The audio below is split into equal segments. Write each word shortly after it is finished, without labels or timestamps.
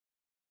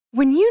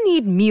When you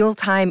need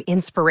mealtime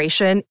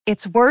inspiration,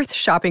 it's worth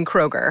shopping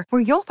Kroger,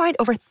 where you'll find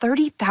over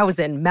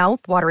 30,000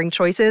 mouth-watering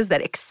choices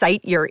that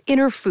excite your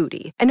inner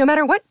foodie. And no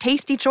matter what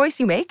tasty choice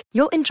you make,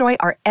 you'll enjoy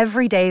our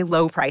everyday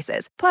low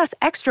prices, plus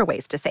extra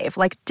ways to save,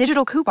 like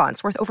digital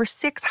coupons worth over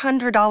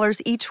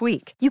 $600 each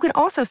week. You can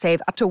also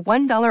save up to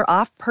 $1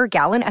 off per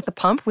gallon at the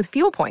pump with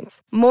fuel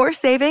points. More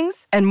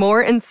savings and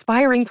more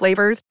inspiring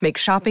flavors make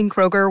shopping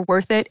Kroger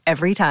worth it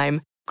every time.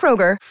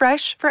 Kroger,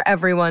 fresh for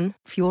everyone.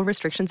 Fuel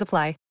restrictions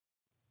apply.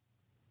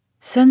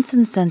 Sense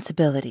and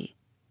Sensibility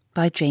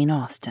by Jane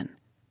Austen.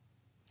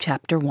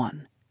 Chapter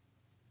 1.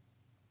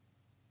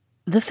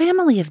 The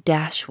family of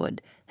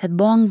Dashwood had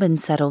long been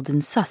settled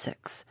in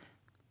Sussex.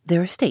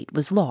 Their estate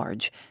was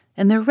large,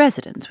 and their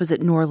residence was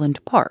at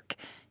Norland Park,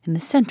 in the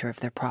centre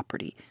of their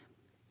property,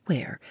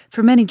 where,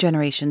 for many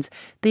generations,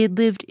 they had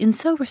lived in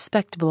so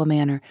respectable a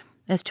manner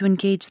as to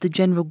engage the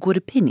general good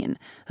opinion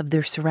of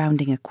their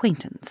surrounding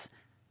acquaintance.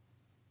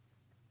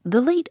 The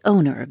late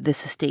owner of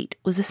this estate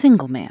was a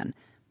single man,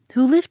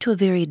 who lived to a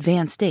very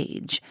advanced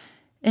age,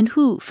 and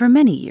who, for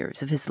many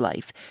years of his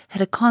life, had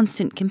a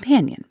constant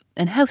companion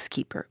and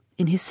housekeeper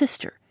in his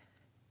sister.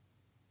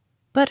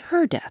 But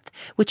her death,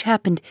 which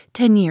happened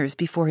 10 years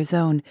before his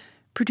own,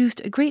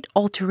 produced a great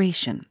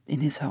alteration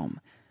in his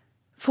home.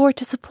 For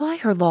to supply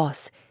her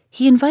loss,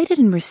 he invited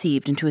and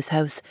received into his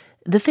house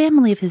the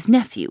family of his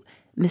nephew,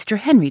 Mr.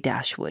 Henry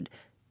Dashwood,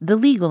 the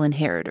legal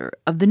inheritor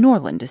of the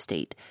Norland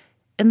estate,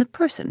 and the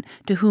person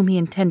to whom he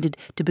intended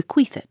to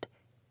bequeath it.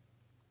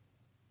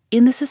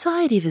 In the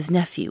society of his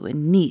nephew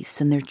and niece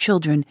and their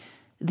children,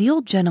 the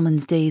old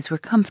gentleman's days were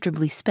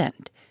comfortably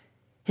spent.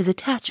 His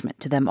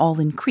attachment to them all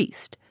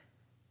increased.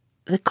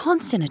 The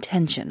constant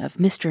attention of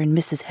Mr. and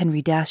Mrs.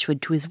 Henry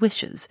Dashwood to his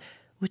wishes,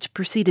 which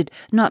proceeded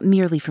not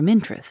merely from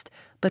interest,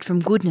 but from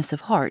goodness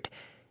of heart,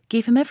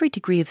 gave him every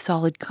degree of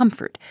solid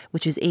comfort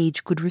which his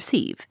age could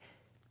receive,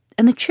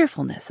 and the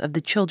cheerfulness of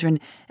the children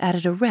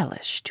added a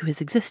relish to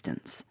his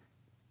existence.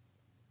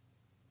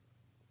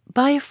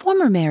 By a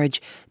former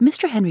marriage,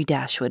 Mr. Henry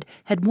Dashwood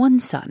had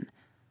one son.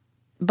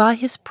 By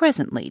his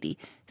present lady,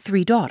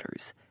 3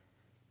 daughters.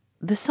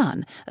 The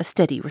son, a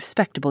steady,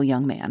 respectable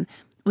young man,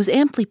 was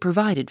amply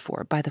provided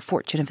for by the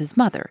fortune of his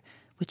mother,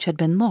 which had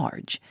been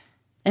large,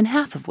 and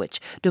half of which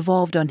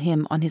devolved on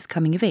him on his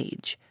coming of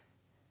age.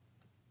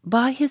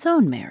 By his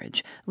own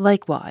marriage,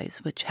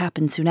 likewise, which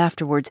happened soon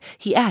afterwards,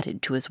 he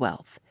added to his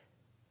wealth.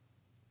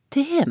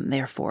 To him,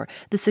 therefore,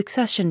 the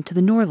succession to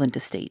the Norland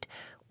estate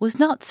was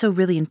not so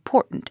really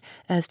important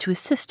as to his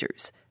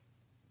sisters,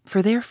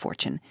 for their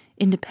fortune,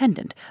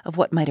 independent of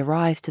what might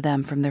arise to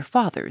them from their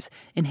fathers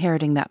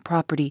inheriting that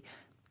property,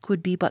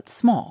 could be but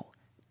small.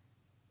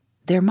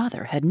 Their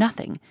mother had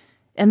nothing,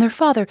 and their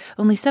father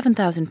only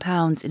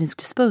 £7,000 in his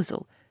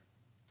disposal,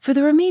 for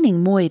the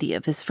remaining moiety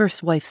of his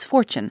first wife's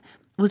fortune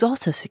was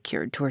also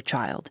secured to her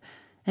child,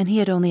 and he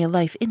had only a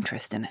life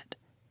interest in it.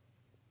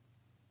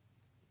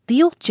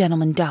 The old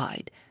gentleman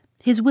died.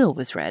 His will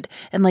was read,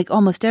 and like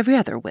almost every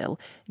other will,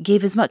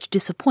 gave as much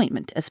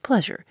disappointment as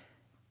pleasure.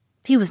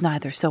 He was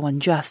neither so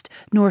unjust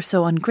nor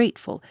so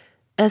ungrateful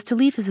as to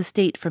leave his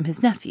estate from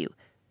his nephew,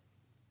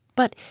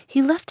 but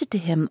he left it to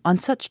him on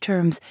such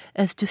terms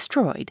as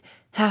destroyed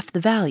half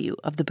the value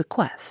of the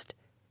bequest.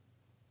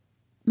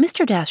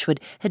 Mr. Dashwood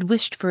had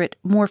wished for it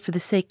more for the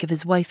sake of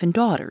his wife and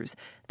daughters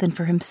than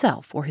for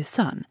himself or his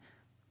son.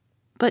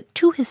 But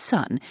to his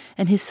son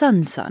and his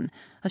son's son,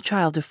 a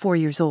child of 4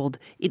 years old,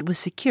 it was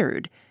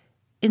secured,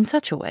 in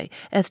such a way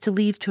as to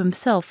leave to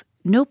himself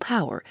no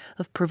power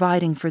of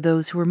providing for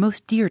those who were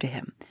most dear to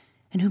him,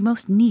 and who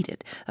most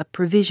needed a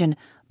provision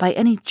by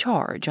any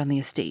charge on the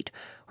estate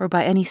or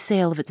by any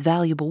sale of its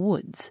valuable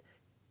woods.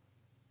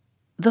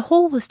 The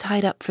whole was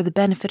tied up for the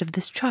benefit of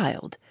this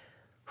child,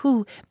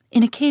 who,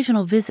 in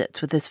occasional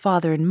visits with his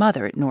father and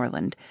mother at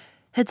Norland,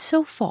 had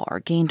so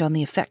far gained on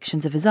the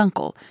affections of his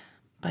uncle,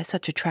 by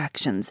such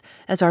attractions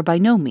as are by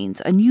no means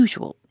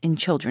unusual in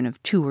children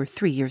of 2 or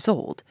 3 years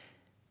old,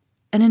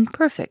 an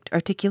imperfect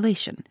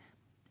articulation,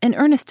 an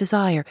earnest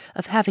desire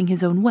of having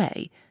his own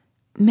way,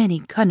 many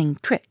cunning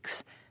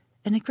tricks,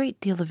 and a great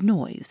deal of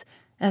noise,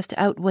 as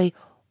to outweigh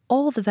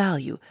all the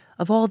value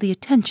of all the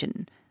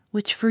attention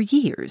which for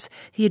years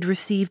he had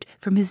received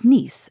from his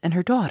niece and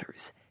her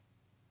daughters.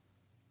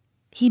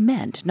 He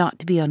meant not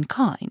to be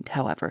unkind,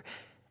 however,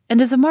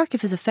 and as a mark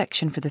of his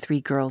affection for the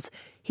 3 girls,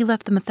 he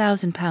left them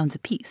 £1,000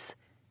 apiece.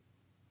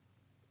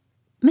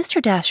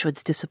 Mr.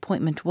 Dashwood's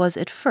disappointment was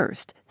at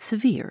first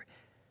severe,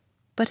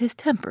 but his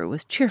temper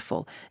was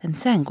cheerful and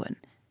sanguine,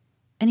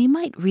 and he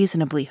might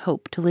reasonably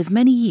hope to live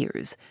many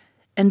years,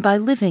 and by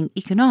living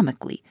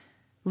economically,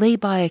 lay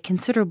by a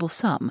considerable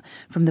sum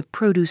from the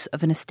produce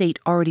of an estate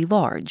already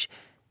large,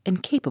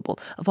 and capable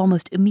of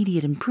almost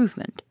immediate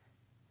improvement.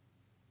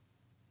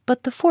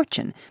 But the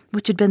fortune,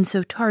 which had been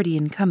so tardy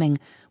in coming,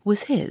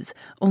 was his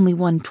only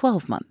one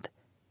 12-month.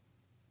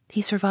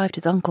 He survived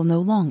his uncle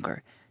no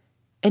longer,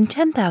 and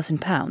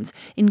 £10,000,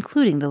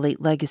 including the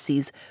late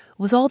legacies,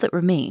 was all that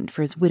remained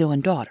for his widow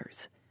and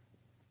daughters.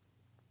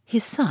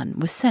 His son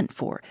was sent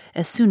for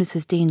as soon as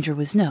his danger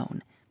was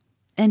known,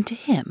 and to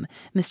him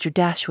Mr.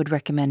 Dashwood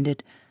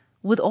recommended,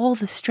 with all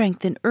the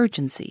strength and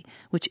urgency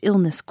which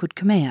illness could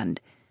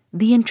command,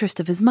 the interest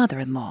of his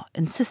mother-in-law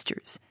and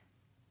sisters.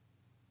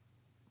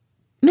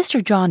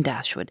 Mr. John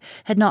Dashwood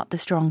had not the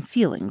strong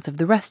feelings of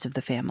the rest of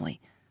the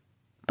family,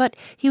 but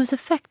he was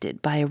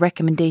affected by a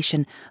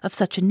recommendation of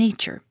such a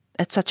nature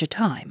at such a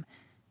time,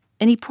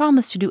 and he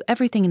promised to do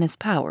everything in his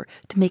power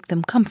to make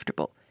them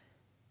comfortable.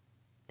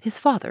 His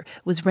father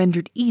was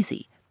rendered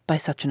easy by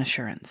such an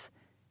assurance,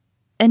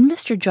 and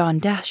Mr. John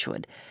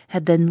Dashwood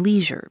had then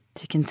leisure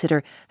to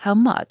consider how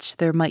much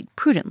there might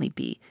prudently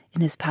be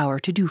in his power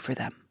to do for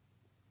them.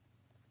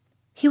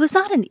 He was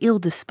not an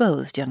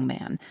ill-disposed young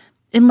man,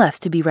 unless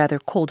to be rather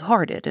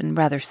cold-hearted and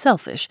rather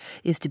selfish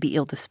is to be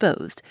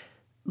ill-disposed,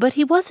 but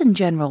he was in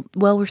general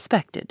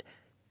well-respected,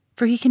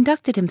 for he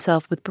conducted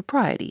himself with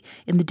propriety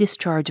in the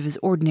discharge of his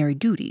ordinary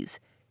duties.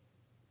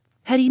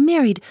 Had he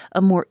married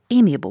a more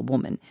amiable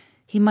woman,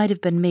 he might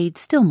have been made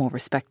still more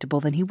respectable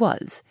than he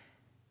was.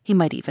 He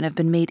might even have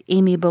been made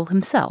amiable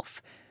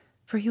himself,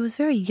 for he was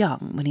very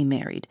young when he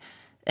married,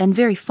 and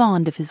very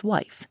fond of his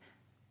wife.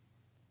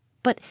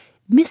 But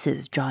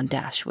Mrs. John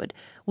Dashwood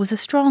was a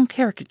strong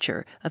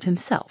caricature of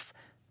himself,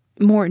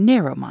 more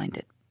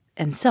narrow-minded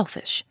and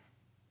selfish.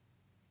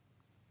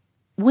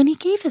 When he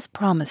gave his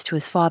promise to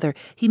his father,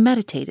 he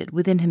meditated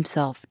within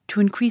himself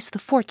to increase the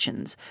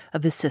fortunes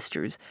of his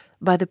sisters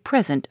by the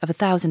present of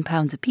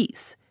 £1,000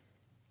 apiece.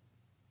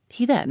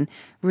 He then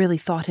really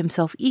thought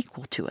himself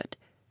equal to it.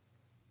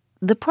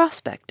 The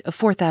prospect of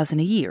 £4,000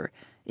 a year,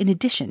 in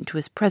addition to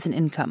his present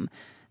income,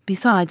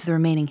 besides the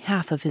remaining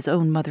half of his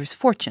own mother's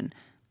fortune,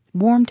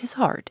 warmed his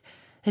heart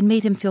and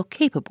made him feel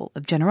capable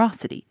of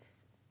generosity.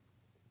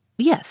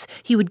 Yes,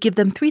 he would give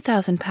them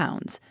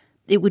 £3,000.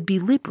 It would be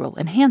liberal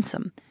and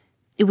handsome.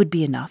 It would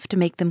be enough to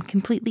make them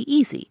completely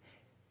easy.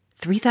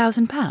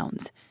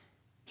 £3,000.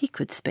 He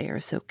could spare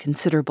so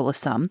considerable a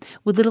sum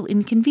with little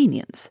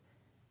inconvenience.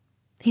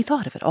 He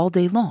thought of it all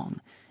day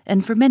long,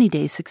 and for many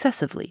days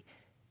successively,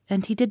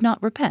 and he did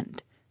not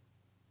repent.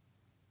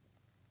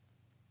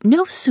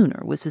 No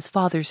sooner was his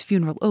father's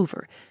funeral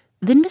over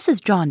than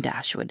Mrs. John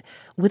Dashwood,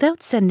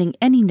 without sending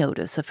any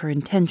notice of her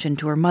intention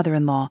to her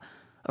mother-in-law,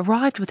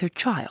 arrived with her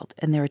child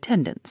and their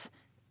attendants.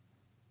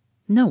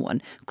 No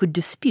one could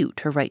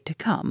dispute her right to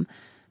come.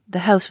 The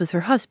house was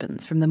her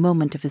husband's from the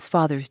moment of his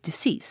father's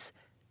decease.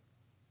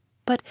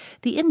 But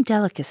the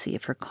indelicacy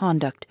of her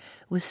conduct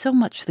was so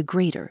much the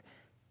greater,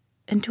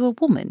 and to a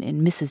woman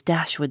in Mrs.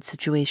 Dashwood's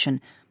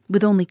situation,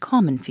 with only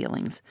common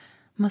feelings,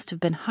 must have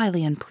been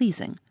highly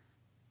unpleasing.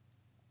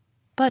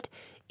 But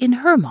in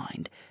her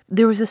mind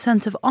there was a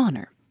sense of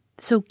honor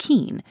so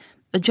keen,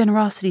 a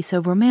generosity so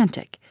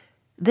romantic,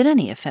 that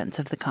any offense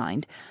of the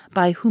kind,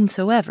 by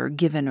whomsoever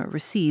given or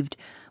received,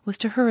 was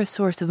to her a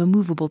source of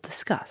immovable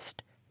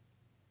disgust.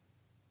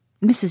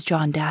 Mrs.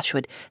 John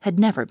Dashwood had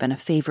never been a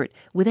favourite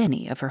with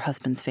any of her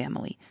husband's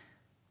family,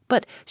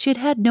 but she had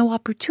had no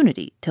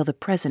opportunity till the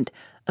present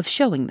of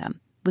showing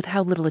them with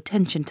how little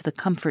attention to the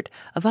comfort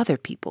of other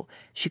people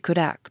she could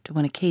act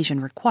when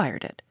occasion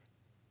required it.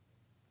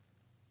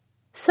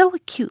 So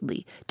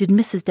acutely did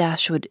Mrs.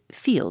 Dashwood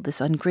feel this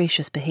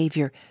ungracious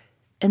behaviour,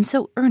 and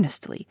so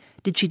earnestly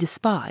did she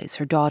despise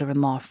her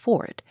daughter-in-law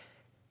for it,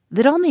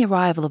 that on the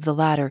arrival of the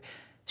latter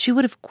she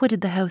would have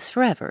quitted the house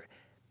forever,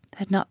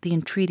 had not the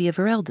entreaty of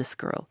her eldest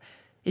girl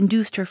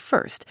induced her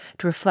first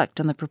to reflect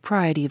on the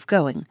propriety of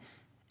going,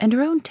 and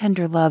her own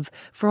tender love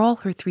for all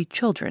her 3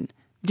 children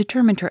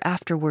determined her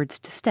afterwards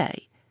to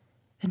stay,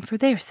 and for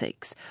their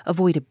sakes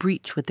avoid a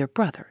breach with their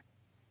brother.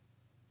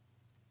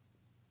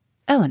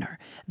 Eleanor,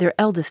 their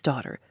eldest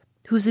daughter,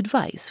 whose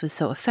advice was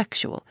so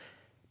effectual,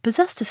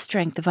 possessed a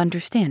strength of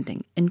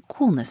understanding and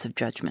coolness of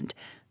judgment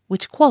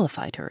which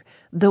qualified her,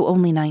 though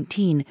only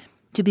 19,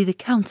 to be the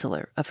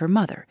counsellor of her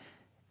mother,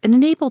 and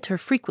enabled her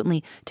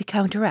frequently to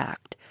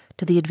counteract,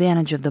 to the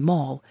advantage of them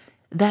all,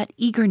 that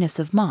eagerness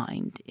of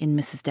mind in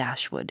Mrs.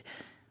 Dashwood,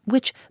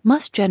 which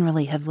must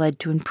generally have led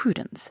to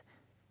imprudence.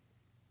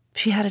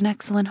 She had an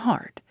excellent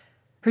heart,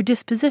 her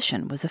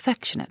disposition was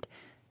affectionate,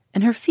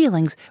 and her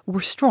feelings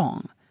were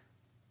strong,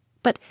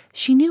 but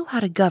she knew how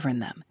to govern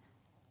them.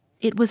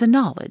 It was a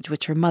knowledge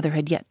which her mother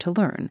had yet to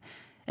learn,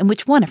 and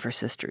which one of her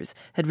sisters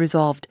had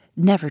resolved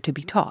never to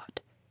be taught.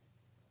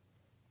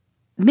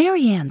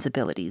 Mary Ann's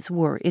abilities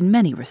were, in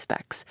many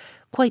respects,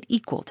 quite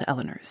equal to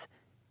Eleanor's.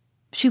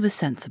 She was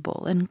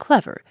sensible and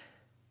clever,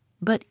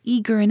 but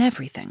eager in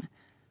everything.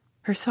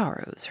 Her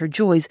sorrows, her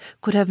joys,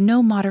 could have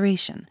no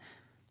moderation.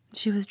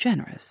 She was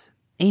generous,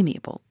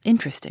 amiable,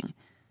 interesting.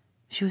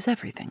 She was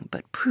everything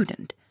but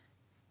prudent.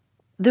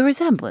 The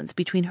resemblance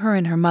between her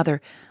and her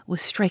mother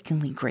was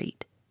strikingly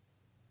great.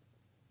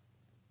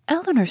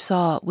 Eleanor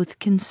saw with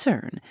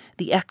concern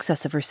the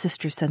excess of her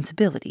sister's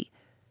sensibility,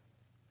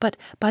 but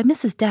by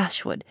Mrs.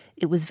 Dashwood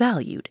it was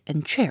valued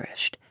and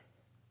cherished.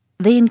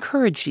 They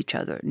encouraged each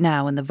other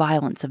now in the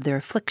violence of their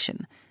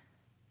affliction.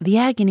 The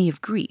agony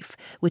of grief,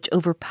 which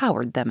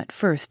overpowered them at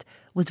first,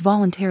 was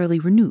voluntarily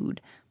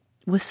renewed,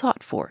 was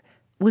sought for,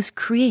 was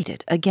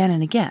created again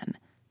and again.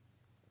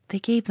 They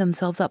gave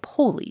themselves up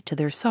wholly to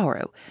their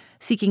sorrow,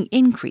 seeking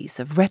increase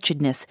of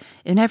wretchedness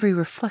in every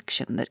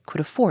reflection that could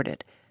afford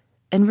it,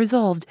 and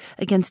resolved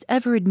against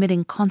ever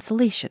admitting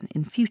consolation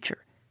in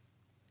future.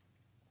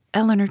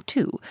 Eleanor,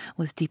 too,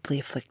 was deeply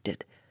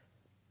afflicted.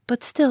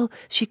 But still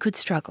she could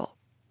struggle.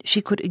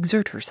 She could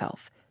exert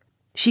herself.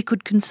 She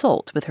could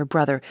consult with her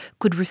brother,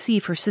 could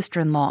receive her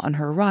sister-in-law on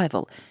her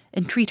arrival,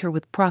 and treat her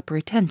with proper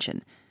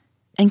attention,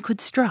 and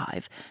could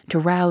strive to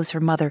rouse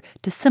her mother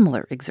to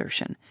similar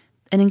exertion,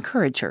 and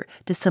encourage her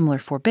to similar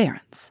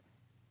forbearance.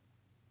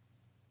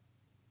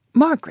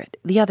 Margaret,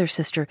 the other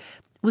sister,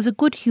 was a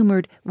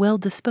good-humoured,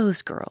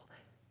 well-disposed girl,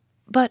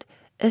 but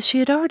as she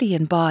had already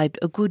imbibed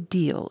a good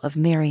deal of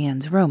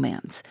Marianne's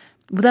romance,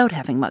 without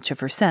having much of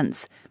her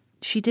sense,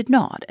 she did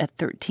not, at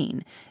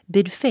 13,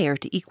 bid fair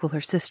to equal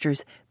her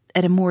sisters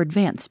at a more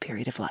advanced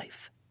period of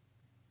life.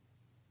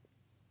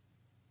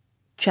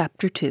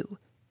 Chapter 2.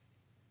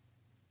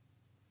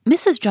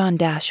 Mrs. John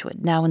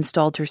Dashwood now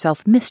installed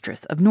herself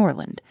mistress of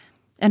Norland,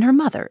 and her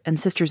mother and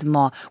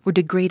sisters-in-law were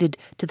degraded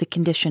to the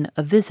condition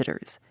of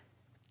visitors.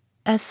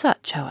 As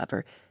such,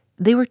 however,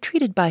 they were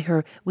treated by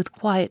her with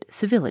quiet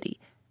civility,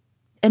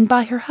 and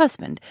by her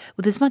husband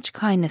with as much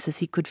kindness as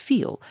he could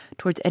feel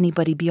towards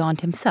anybody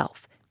beyond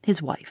himself,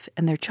 his wife,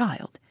 and their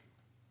child.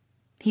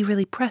 He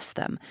really pressed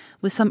them,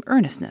 with some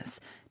earnestness,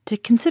 to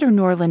consider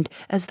Norland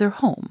as their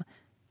home,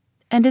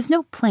 and as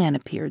no plan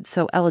appeared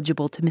so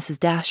eligible to Mrs.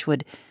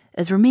 Dashwood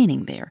as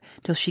remaining there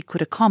till she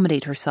could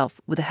accommodate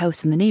herself with a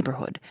house in the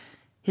neighbourhood,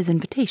 his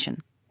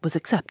invitation was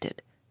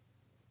accepted.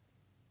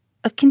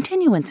 A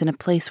continuance in a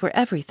place where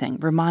everything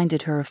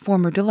reminded her of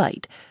former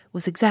delight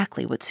was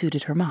exactly what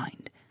suited her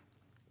mind.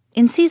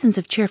 In seasons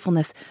of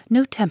cheerfulness,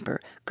 no temper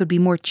could be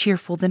more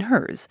cheerful than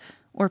hers,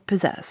 or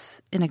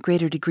possess, in a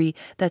greater degree,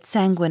 that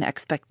sanguine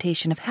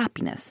expectation of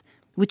happiness,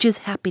 which is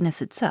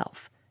happiness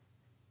itself.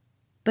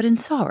 But in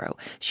sorrow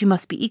she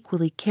must be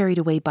equally carried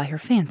away by her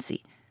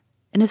fancy,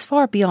 and as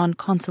far beyond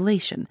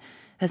consolation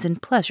as in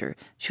pleasure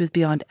she was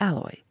beyond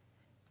alloy.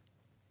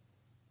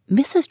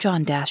 Mrs.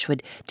 John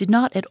Dashwood did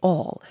not at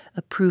all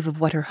approve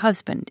of what her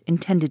husband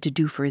intended to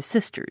do for his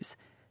sisters.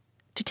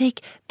 To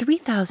take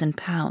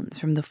 £3,000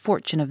 from the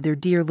fortune of their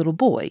dear little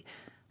boy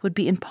would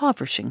be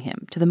impoverishing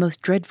him to the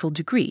most dreadful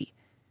degree.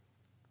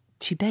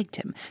 She begged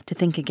him to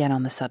think again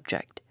on the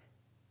subject.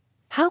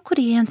 How could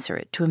he answer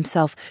it to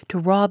himself to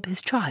rob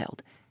his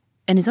child,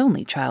 and his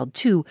only child,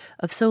 too,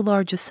 of so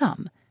large a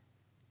sum?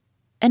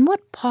 And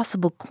what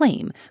possible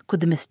claim could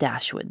the Miss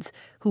Dashwoods,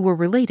 who were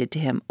related to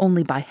him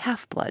only by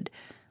half-blood,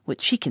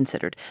 which she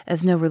considered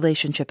as no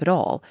relationship at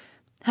all,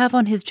 have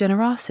on his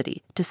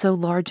generosity to so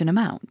large an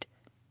amount?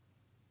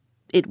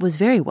 It was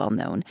very well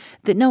known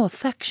that no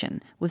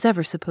affection was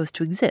ever supposed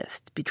to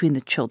exist between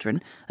the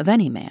children of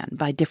any man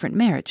by different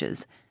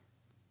marriages.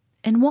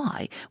 And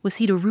why was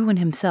he to ruin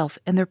himself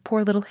and their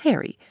poor little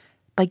Harry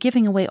by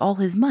giving away all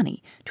his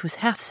money to his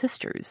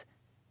half-sisters?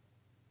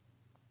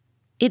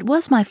 "It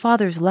was my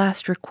father's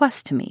last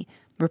request to me,"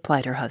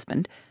 replied her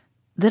husband,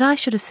 "that I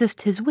should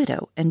assist his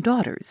widow and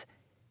daughters."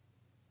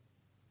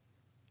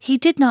 He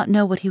did not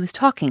know what he was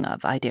talking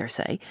of, I dare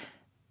say.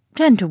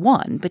 10 to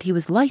 1, but he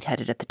was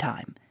light-headed at the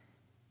time.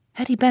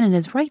 Had he been in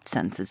his right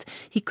senses,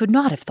 he could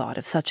not have thought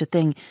of such a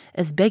thing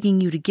as begging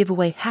you to give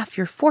away half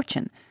your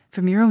fortune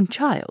from your own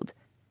child.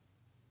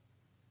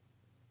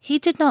 He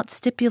did not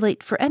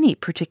stipulate for any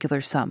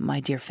particular sum, my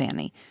dear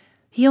Fanny.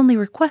 He only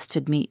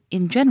requested me,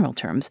 in general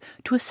terms,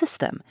 to assist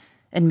them,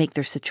 and make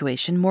their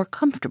situation more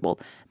comfortable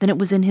than it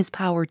was in his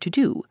power to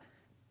do.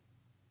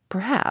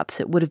 Perhaps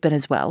it would have been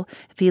as well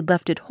if he had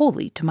left it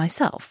wholly to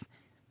myself.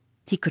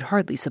 He could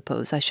hardly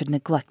suppose I should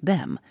neglect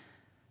them.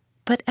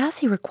 But as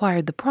he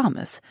required the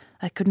promise,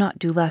 I could not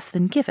do less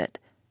than give it.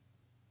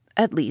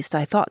 At least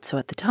I thought so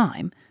at the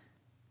time.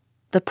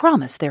 The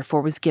promise,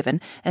 therefore, was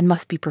given and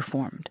must be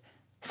performed.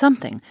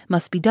 Something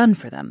must be done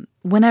for them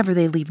whenever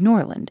they leave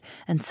Norland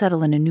and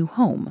settle in a new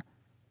home.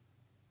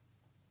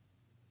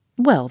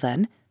 Well,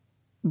 then,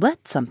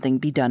 let something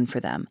be done for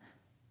them.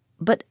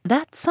 But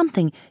that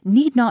something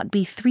need not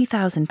be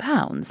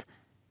 £3,000.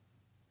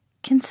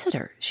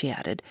 Consider, she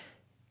added,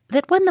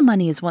 that when the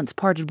money is once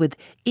parted with,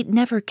 it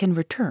never can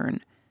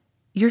return.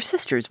 Your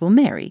sisters will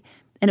marry,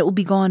 and it will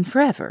be gone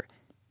forever,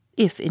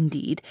 if,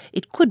 indeed,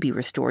 it could be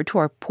restored to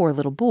our poor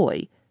little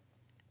boy.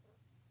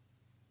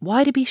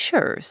 Why, to be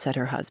sure, said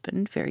her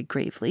husband, very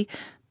gravely,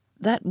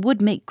 that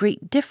would make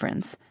great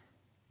difference.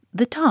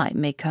 The time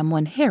may come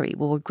when Harry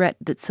will regret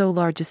that so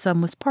large a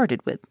sum was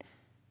parted with.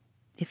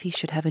 If he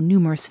should have a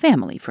numerous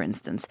family, for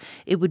instance,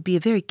 it would be a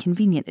very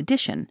convenient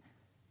addition.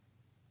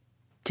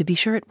 To be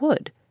sure it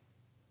would.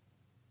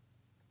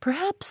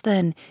 Perhaps,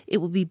 then, it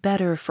would be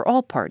better for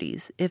all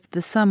parties if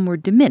the sum were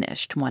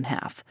diminished one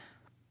half.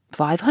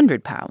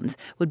 £500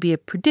 would be a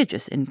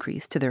prodigious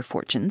increase to their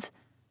fortunes.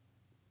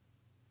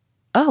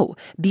 Oh,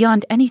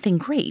 beyond anything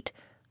great!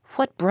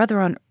 What brother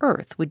on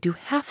earth would do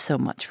half so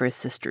much for his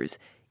sisters,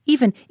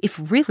 even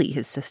if really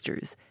his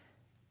sisters?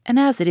 And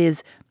as it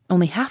is,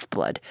 only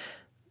half-blood.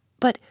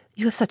 But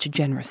you have such a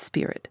generous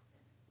spirit.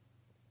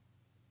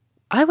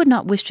 "I would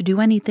not wish to do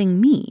anything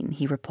mean,"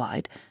 he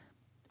replied.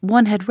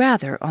 "One had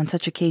rather, on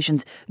such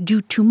occasions,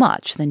 do too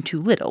much than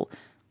too little.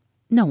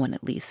 No one,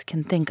 at least,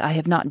 can think I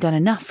have not done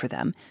enough for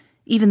them.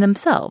 Even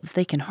themselves,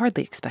 they can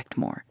hardly expect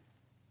more."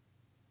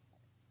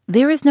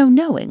 "There is no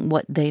knowing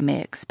what they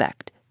may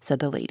expect," said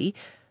the lady.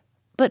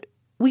 "But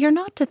we are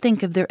not to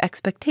think of their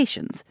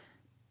expectations.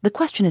 The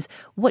question is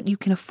what you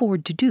can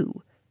afford to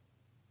do."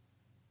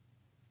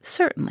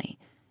 "Certainly,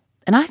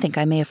 and I think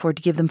I may afford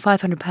to give them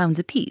 £500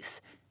 apiece.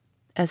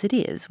 As it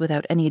is,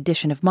 without any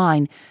addition of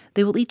mine,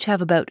 they will each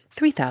have about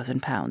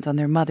 £3,000 on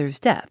their mother's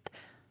death,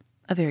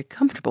 a very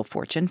comfortable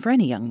fortune for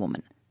any young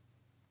woman."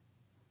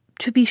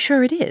 "To be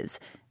sure it is,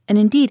 and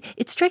indeed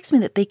it strikes me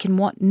that they can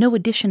want no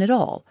addition at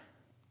all.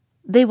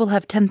 They will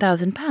have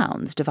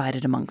 £10,000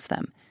 divided amongst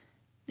them.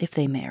 If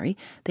they marry,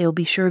 they will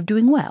be sure of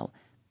doing well,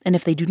 and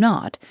if they do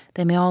not,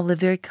 they may all live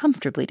very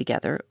comfortably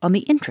together on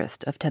the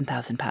interest of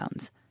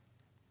 £10,000.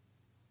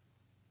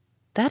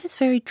 "That is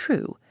very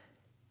true,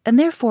 and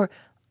therefore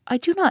I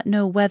do not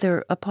know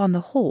whether, upon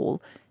the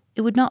whole,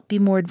 it would not be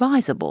more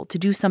advisable to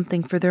do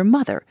something for their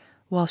mother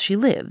while she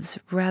lives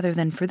rather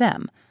than for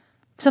them.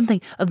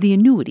 Something of the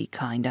annuity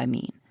kind, I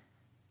mean.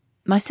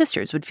 My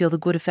sisters would feel the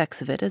good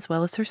effects of it as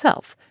well as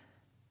herself.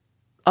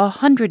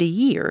 100 a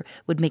year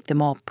would make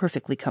them all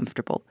perfectly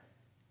comfortable."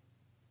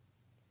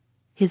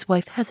 His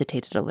wife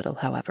hesitated a little,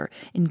 however,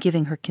 in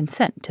giving her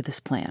consent to this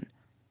plan.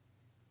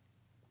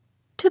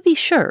 "To be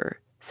sure,"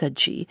 said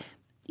she,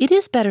 "it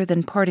is better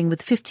than parting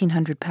with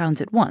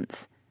 £1,500 at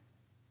once.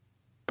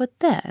 But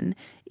then,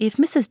 if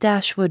Mrs.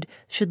 Dashwood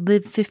should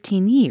live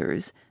 15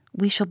 years,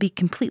 we shall be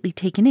completely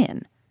taken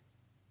in."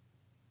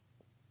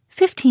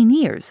 "15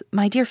 years,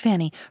 my dear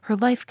Fanny, her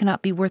life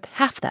cannot be worth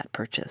half that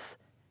purchase."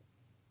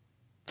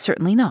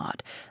 "Certainly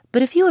not,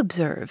 but if you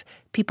observe,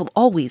 people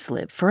always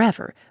live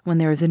forever when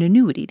there is an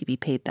annuity to be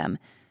paid them,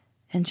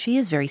 and she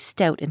is very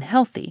stout and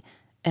healthy,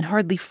 and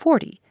hardly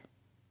 40.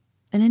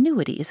 An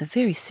annuity is a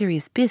very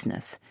serious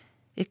business.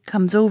 It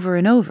comes over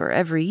and over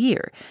every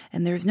year,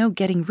 and there is no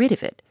getting rid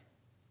of it.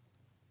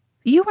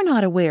 You are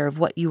not aware of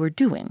what you are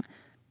doing.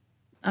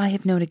 I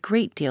have known a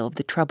great deal of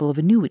the trouble of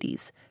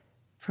annuities,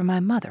 for my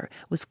mother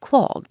was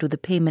clogged with the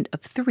payment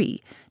of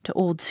 3 to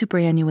old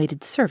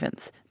superannuated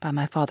servants by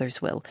my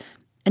father's will,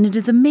 and it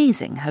is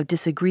amazing how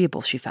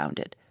disagreeable she found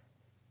it.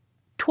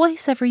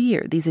 Twice every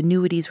year these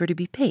annuities were to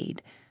be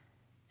paid,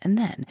 and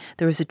then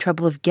there was the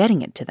trouble of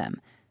getting it to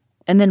them,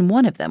 and then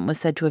one of them was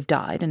said to have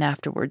died, and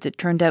afterwards it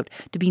turned out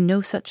to be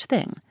no such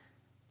thing.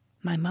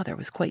 My mother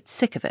was quite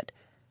sick of it.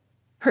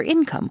 Her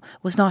income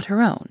was not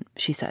her own,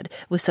 she said,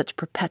 with such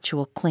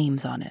perpetual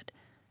claims on it,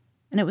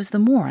 and it was the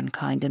more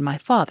unkind in my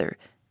father,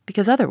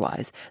 because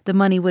otherwise the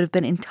money would have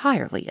been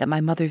entirely at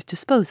my mother's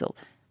disposal,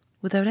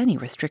 without any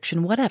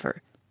restriction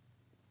whatever.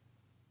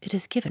 It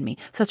has given me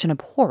such an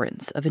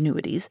abhorrence of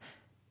annuities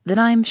that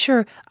I am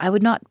sure I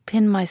would not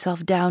pin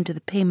myself down to the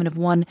payment of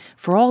one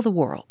for all the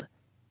world."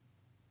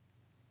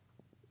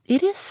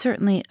 "It is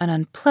certainly an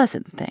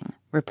unpleasant thing,"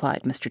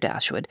 replied Mr.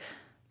 Dashwood,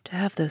 "to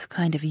have those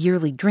kind of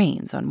yearly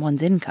drains on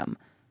one's income.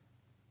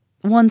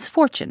 One's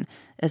fortune,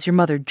 as your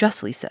mother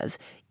justly says,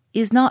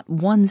 is not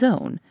one's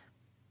own.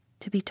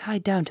 To be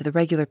tied down to the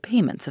regular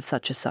payments of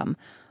such a sum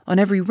on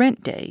every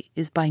rent day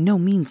is by no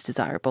means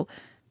desirable.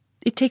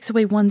 It takes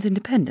away one's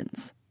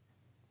independence."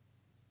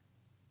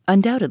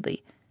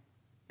 "Undoubtedly.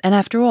 And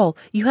after all,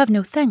 you have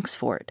no thanks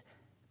for it.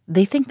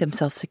 They think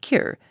themselves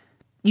secure.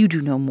 You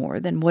do no more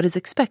than what is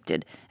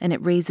expected, and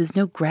it raises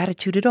no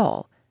gratitude at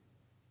all.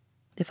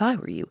 If I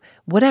were you,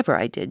 whatever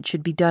I did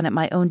should be done at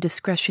my own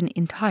discretion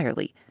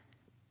entirely.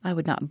 I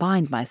would not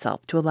bind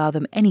myself to allow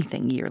them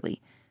anything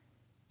yearly.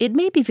 It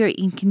may be very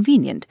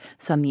inconvenient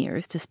some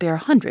years to spare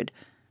 100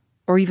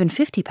 or even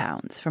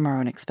 £50 from our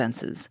own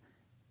expenses."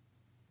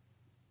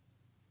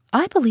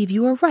 "I believe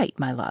you are right,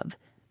 my love.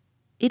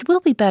 It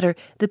will be better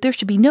that there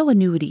should be no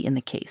annuity in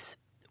the case.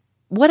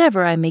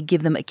 Whatever I may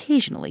give them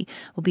occasionally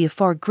will be a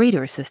far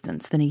greater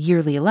assistance than a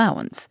yearly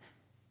allowance,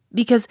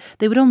 because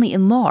they would only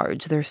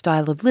enlarge their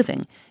style of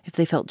living if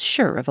they felt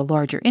sure of a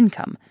larger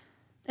income,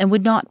 and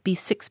would not be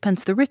 6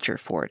 pence the richer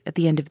for it at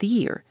the end of the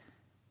year.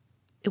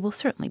 It will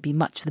certainly be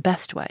much the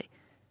best way.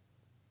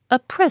 A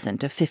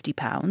present of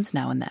 £50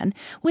 now and then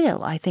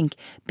will, I think,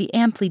 be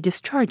amply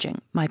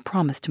discharging my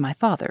promise to my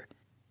father."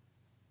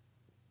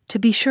 "To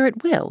be sure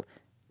it will.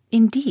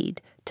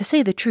 Indeed, to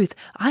say the truth,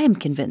 I am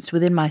convinced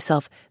within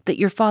myself that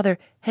your father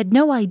had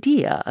no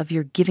idea of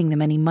your giving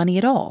them any money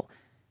at all.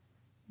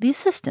 The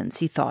assistance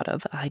he thought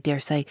of, I dare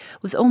say,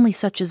 was only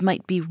such as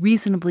might be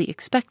reasonably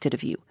expected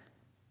of you.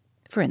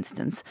 For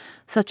instance,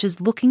 such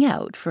as looking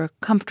out for a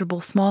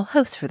comfortable small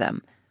house for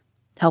them,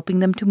 helping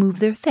them to move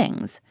their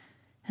things,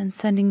 and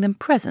sending them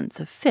presents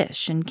of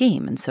fish and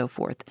game and so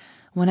forth,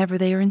 whenever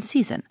they are in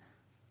season.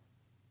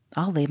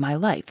 I'll lay my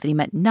life that he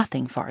meant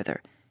nothing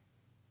farther.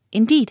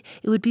 Indeed,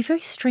 it would be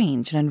very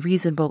strange and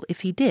unreasonable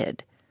if he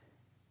did.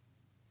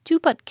 Do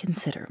but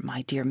consider,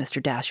 my dear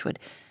Mr. Dashwood,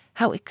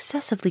 how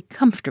excessively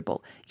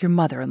comfortable your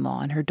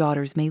mother-in-law and her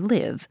daughters may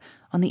live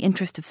on the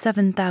interest of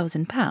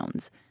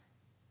 £7,000.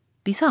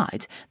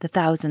 besides the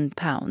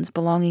 £1,000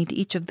 belonging to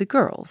each of the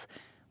girls,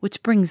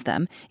 which brings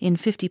them in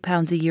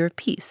 £50 a year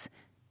apiece,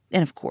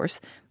 and of course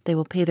they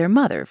will pay their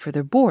mother for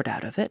their board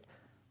out of it.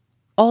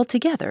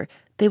 Altogether,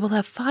 they will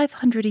have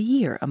 £500 a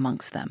year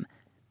amongst them.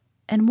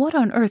 And what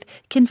on earth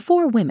can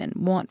 4 women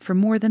want for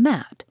more than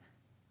that?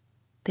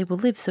 They will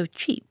live so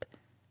cheap.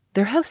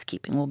 Their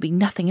housekeeping will be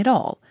nothing at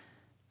all.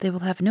 They will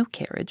have no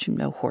carriage,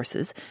 no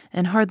horses,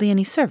 and hardly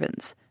any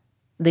servants.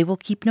 They will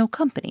keep no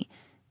company,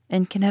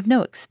 and can have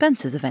no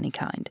expenses of any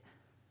kind.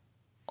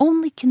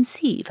 Only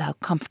conceive how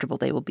comfortable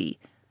they will be.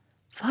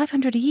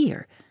 £500 a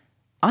year.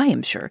 I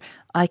am sure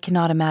I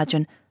cannot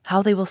imagine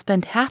how they will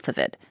spend half of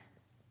it.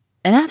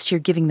 And as to your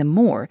giving them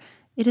more,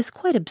 it is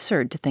quite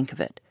absurd to think of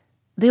it.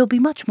 They will be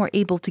much more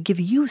able to give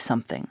you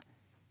something.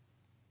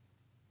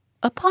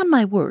 Upon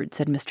my word,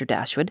 said Mr.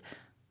 Dashwood,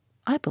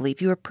 I believe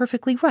you are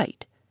perfectly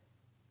right.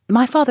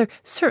 My father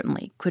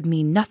certainly could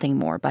mean nothing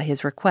more by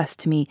his request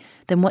to me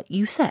than what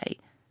you say.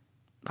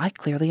 I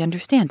clearly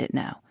understand it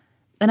now,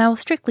 and I will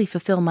strictly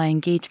fulfill my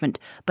engagement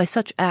by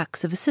such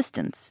acts of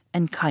assistance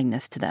and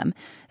kindness to them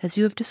as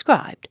you have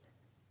described.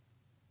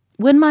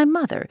 When my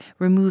mother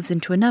removes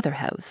into another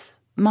house,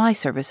 my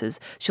services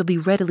shall be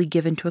readily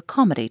given to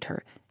accommodate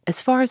her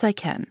as far as I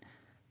can.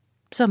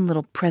 Some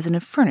little present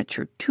of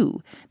furniture,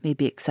 too, may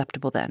be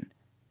acceptable then.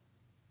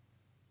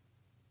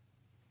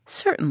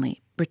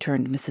 Certainly,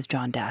 returned Mrs.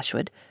 John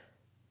Dashwood.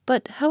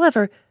 But,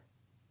 however,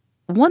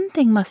 one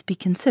thing must be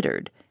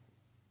considered.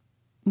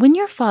 When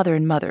your father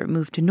and mother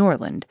moved to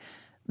Norland,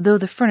 though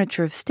the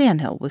furniture of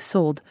Stanhill was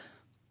sold,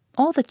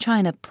 all the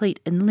china, plate,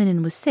 and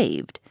linen was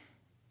saved,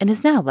 and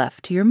is now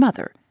left to your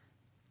mother.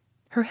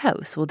 Her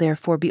house will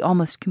therefore be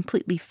almost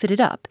completely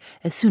fitted up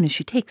as soon as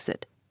she takes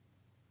it.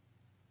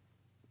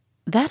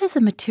 That is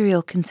a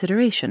material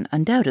consideration,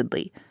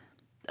 undoubtedly,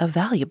 a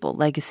valuable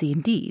legacy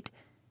indeed.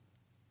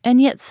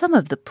 And yet some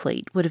of the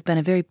plate would have been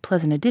a very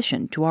pleasant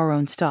addition to our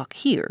own stock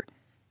here.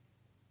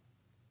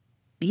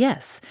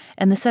 Yes,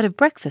 and the set of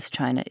breakfast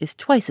china is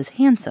twice as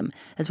handsome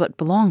as what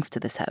belongs to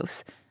this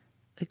house.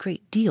 A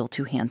great deal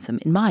too handsome,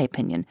 in my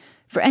opinion,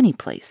 for any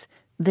place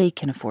they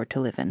can afford to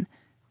live in.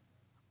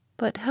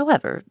 But,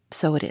 however,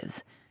 so it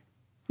is.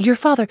 Your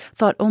father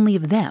thought only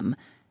of them,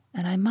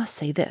 and I must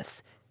say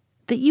this,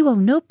 that you owe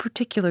no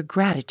particular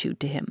gratitude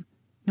to him,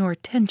 nor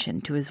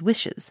attention to his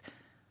wishes,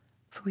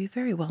 for we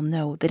very well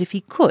know that if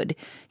he could,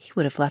 he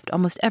would have left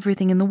almost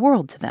everything in the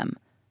world to them.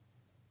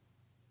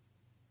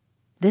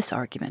 This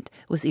argument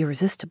was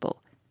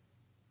irresistible.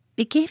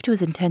 It gave to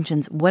his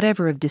intentions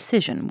whatever of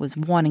decision was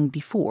wanting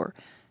before,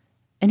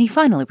 and he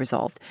finally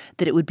resolved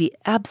that it would be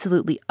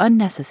absolutely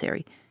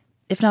unnecessary,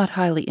 if not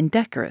highly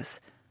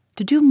indecorous,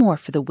 to do more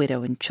for the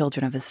widow and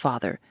children of his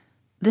father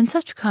than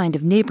such kind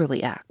of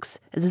neighborly acts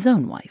as his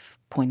own wife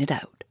pointed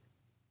out.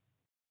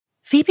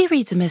 Phoebe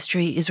Reads a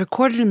Mystery is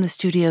recorded in the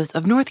studios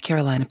of North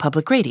Carolina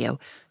Public Radio,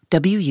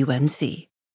 WUNC.